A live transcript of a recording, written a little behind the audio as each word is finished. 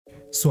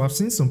So I've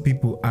seen some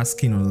people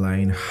asking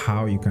online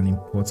how you can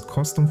import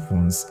custom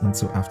fonts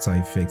into After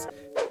Effects,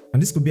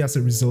 and this could be as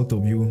a result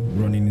of you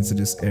running into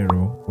this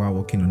error while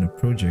working on a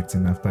project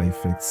in After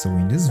Effects. So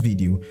in this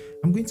video,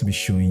 I'm going to be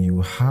showing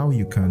you how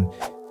you can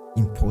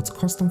import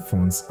custom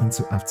fonts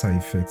into After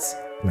Effects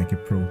like a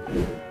pro.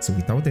 So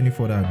without any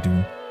further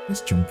ado,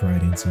 let's jump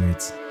right into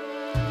it.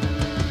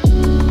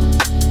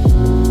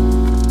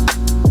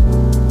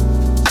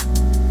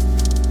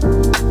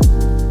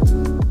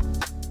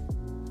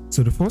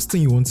 So the first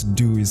thing you want to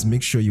do is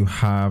make sure you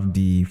have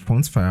the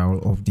font file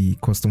of the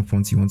custom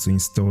font you want to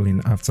install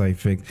in After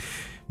Effects.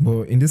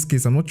 But in this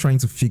case, I'm not trying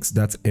to fix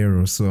that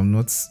error, so I'm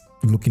not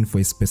looking for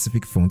a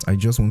specific font. I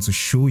just want to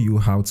show you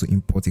how to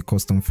import a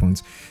custom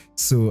font.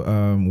 So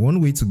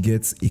one way to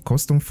get a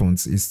custom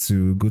font is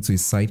to go to a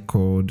site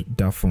called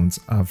DaFont.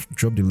 I've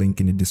dropped the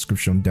link in the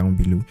description down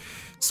below.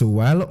 So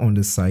while on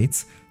the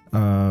site,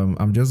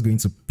 I'm just going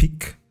to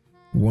pick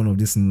one of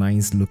these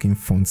nice looking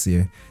fonts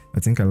here. I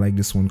think I like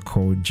this one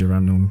called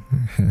Geranium.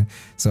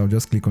 So I'll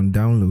just click on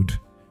download,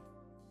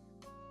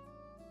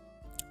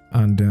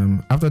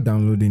 and after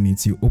downloading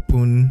it, you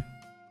open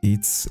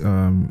it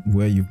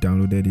where you've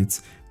downloaded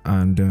it,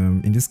 and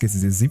in this case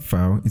it's a zip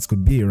file. It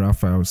could be a RAW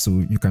file, so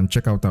you can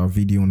check out our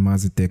video on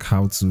Mazitech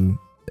how to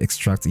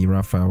extract a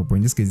RAW file, but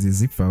in this case it's a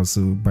zip file.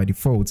 So by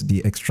default,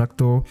 the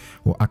extractor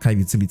or archive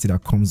utility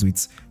that comes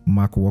with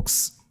Mac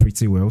works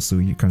pretty well, so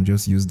you can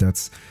just use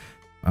that.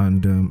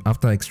 And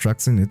after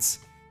extracting it,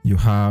 you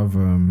have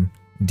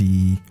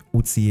the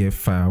OTF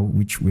file,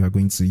 which we are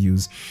going to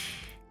use.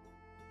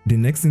 The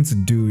next thing to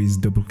do is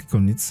double click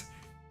on it,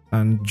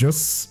 and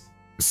just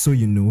so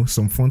you know,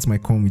 some fonts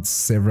might come with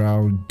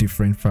several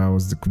different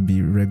files. They could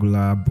be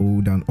regular,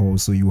 bold, and all,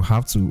 so you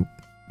have to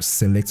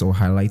select or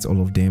highlight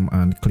all of them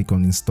and click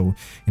on install.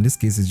 In this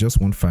case, it's just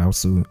one file,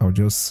 so I'll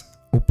just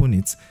open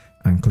it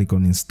and click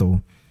on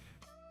install.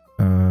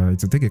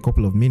 It will take a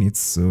couple of minutes,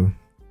 so,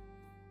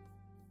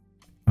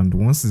 and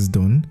once it's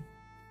done,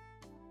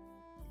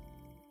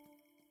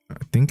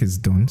 I think it's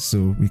done,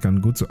 so we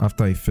can go to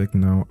After Effects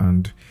now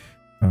and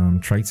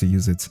try to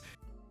use it.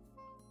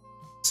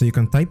 So you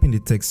can type in the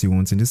text you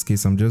want. In this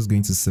case, I'm just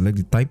going to select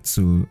the type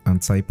tool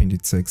and type in the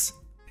text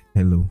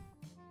hello.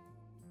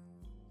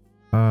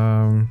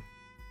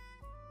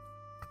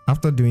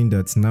 After doing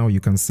that, now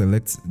you can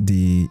select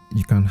you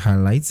can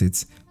highlight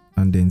it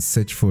and then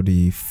search for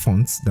the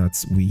fonts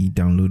that we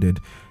downloaded.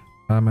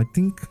 I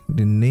think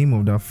the name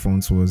of that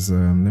font was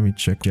let me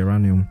check,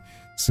 Geranium.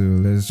 So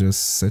let's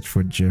just search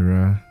for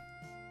Gera,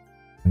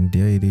 and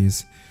there it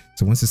is.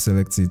 So once you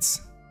select it,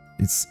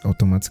 it's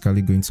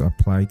automatically going to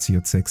apply to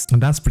your text,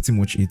 and that's pretty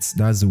much it.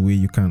 That's the way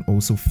you can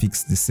also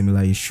fix the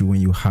similar issue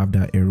when you have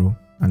that error,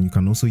 and you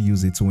can also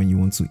use it when you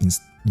want to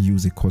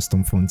use a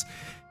custom font.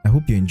 I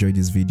hope you enjoyed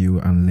this video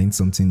and learned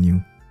something new.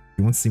 If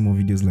you want to see more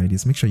videos like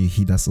this, make sure you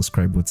hit that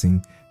subscribe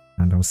button,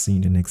 and I'll see you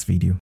in the next video.